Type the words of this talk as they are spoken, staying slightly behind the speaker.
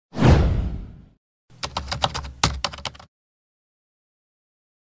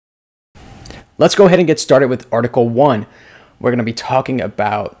Let's go ahead and get started with Article 1. We're going to be talking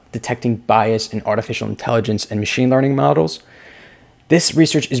about detecting bias in artificial intelligence and machine learning models. This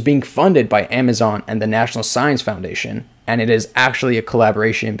research is being funded by Amazon and the National Science Foundation, and it is actually a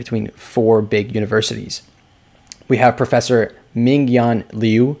collaboration between 4 big universities. We have Professor Ming-Yan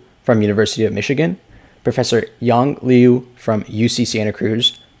Liu from University of Michigan, Professor Yang Liu from UC Santa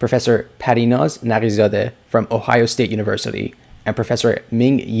Cruz, Professor Parinaz Narizadeh from Ohio State University, and Professor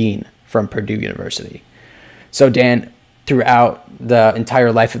Ming Yin from Purdue University. So Dan, throughout the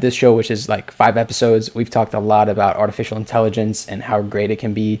entire life of this show, which is like 5 episodes, we've talked a lot about artificial intelligence and how great it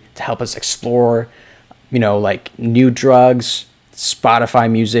can be to help us explore, like new drugs, Spotify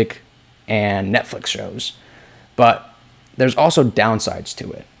music, and Netflix shows. But there's also downsides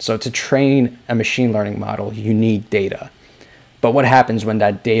to it. So to train a machine learning model, you need data. But what happens when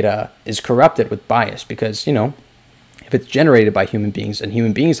that data is corrupted with bias? Because, if it's generated by human beings and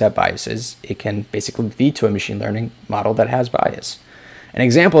human beings have biases, it can basically lead to a machine learning model that has bias. An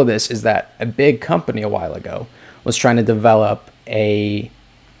example of this is that a big company a while ago was trying to develop a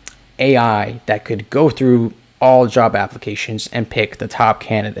AI that could go through all job applications and pick the top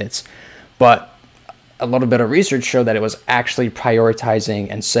candidates. But a little bit of research showed that it was actually prioritizing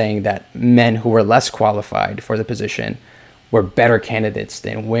and saying that men who were less qualified for the position were better candidates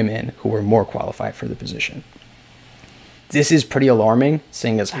than women who were more qualified for the position. This is pretty alarming,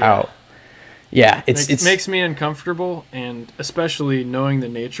 seeing as how, it makes me uncomfortable, and especially knowing the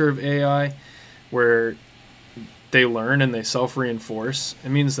nature of AI, where they learn and they self-reinforce. It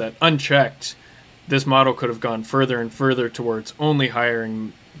means that unchecked, this model could have gone further and further towards only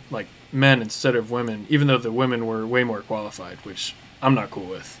hiring like men instead of women, even though the women were way more qualified, which I'm not cool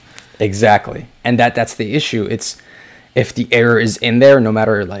with. Exactly, and that's the issue. It's if the error is in there, no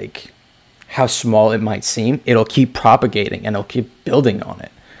matter like how small it might seem, it'll keep propagating and it'll keep building on it.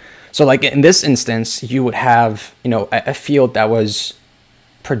 So like in this instance, you would have, a field that was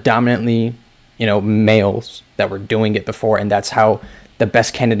predominantly, males that were doing it before. And that's how the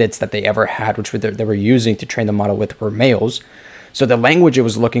best candidates that they ever had, which they were using to train the model with, were males. So the language it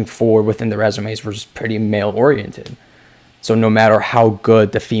was looking for within the resumes was pretty male oriented. So no matter how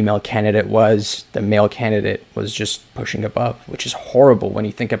good the female candidate was, the male candidate was just pushing above, which is horrible when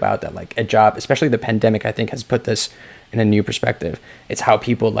you think about that. Like a job, especially the pandemic, I think has put this in a new perspective. It's how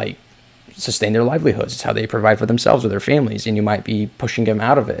people like sustain their livelihoods. It's how they provide for themselves or their families. And you might be pushing them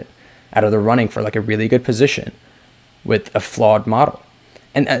out of the running for like a really good position with a flawed model.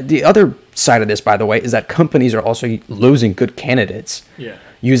 And the other side of this, by the way, is that companies are also losing good candidates. Yeah.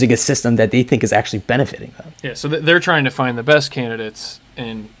 Using a system that they think is actually benefiting them. Yeah, so they're trying to find the best candidates,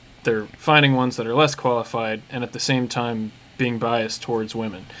 and they're finding ones that are less qualified, and at the same time being biased towards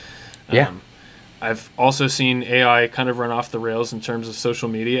women. I've also seen AI kind of run off the rails in terms of social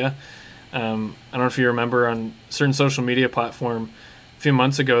media. I don't know if you remember, on a certain social media platform a few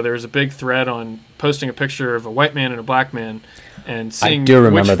months ago, there was a big thread on posting a picture of a white man and a black man and seeing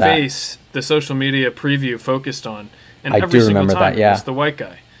which face the social media preview focused on. And every single time it was the white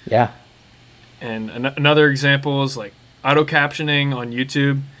guy. Yeah. And another example is like auto captioning on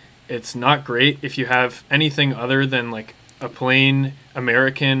YouTube. It's not great if you have anything other than like a plain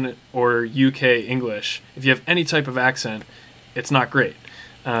American or UK English. If you have any type of accent, it's not great.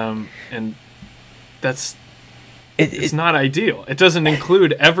 And that's it's not ideal. It doesn't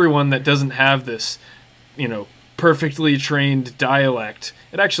include everyone that doesn't have this, perfectly trained dialect.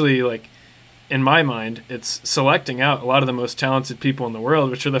 It actually in my mind, it's selecting out a lot of the most talented people in the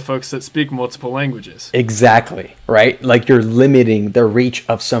world, which are the folks that speak multiple languages. Exactly, right? Like you're limiting the reach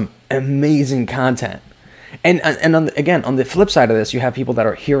of some amazing content. And on the flip side of this, you have people that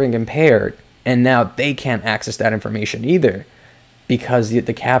are hearing impaired, and now they can't access that information either because the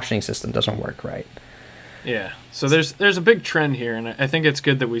captioning system doesn't work right. Yeah, so there's a big trend here, and I think it's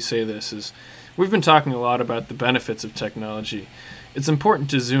good that we say this. Is we've been talking a lot about the benefits of technology. It's important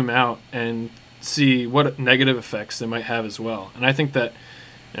to zoom out and see what negative effects they might have as well. And I think that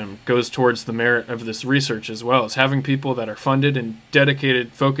goes towards the merit of this research as well, as having people that are funded and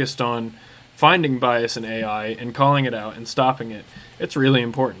dedicated, focused on finding bias in AI and calling it out and stopping it. It's really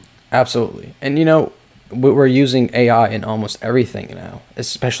important. Absolutely. And we're using AI in almost everything now,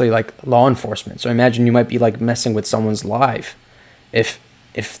 especially like law enforcement. So imagine you might be like messing with someone's life if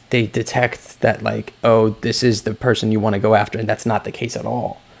they detect that like, oh, this is the person you want to go after, and that's not the case at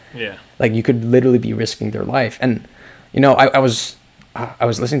all. Yeah. Like you could literally be risking their life. And, I was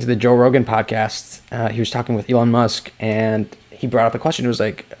listening to the Joe Rogan podcast. He was talking with Elon Musk, and he brought up a question. It was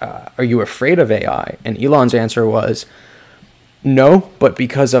like, are you afraid of AI? And Elon's answer was, No, but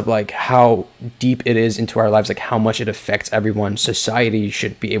because of like how deep it is into our lives, like how much it affects everyone, society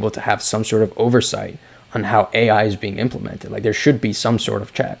should be able to have some sort of oversight on how AI is being implemented. Like there should be some sort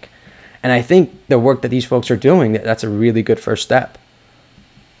of check. And I think the work that these folks are doing, that's a really good first step.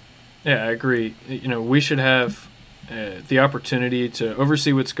 Yeah, I agree. You know, we should have the opportunity to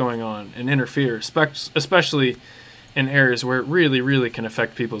oversee what's going on and interfere, especially in areas where it really, really can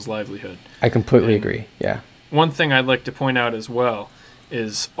affect people's livelihood. I completely agree. Yeah. One thing I'd like to point out as well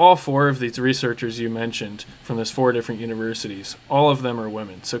is all 4 of these researchers you mentioned from those 4 different universities, all of them are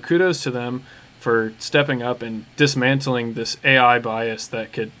women. So kudos to them for stepping up and dismantling this AI bias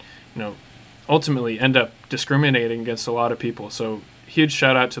that could, you know, ultimately end up discriminating against a lot of people. So huge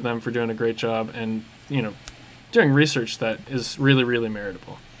shout out to them for doing a great job and, you know, doing research that is really, really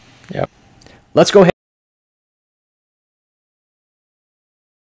meritable. Yep. Let's go ahead.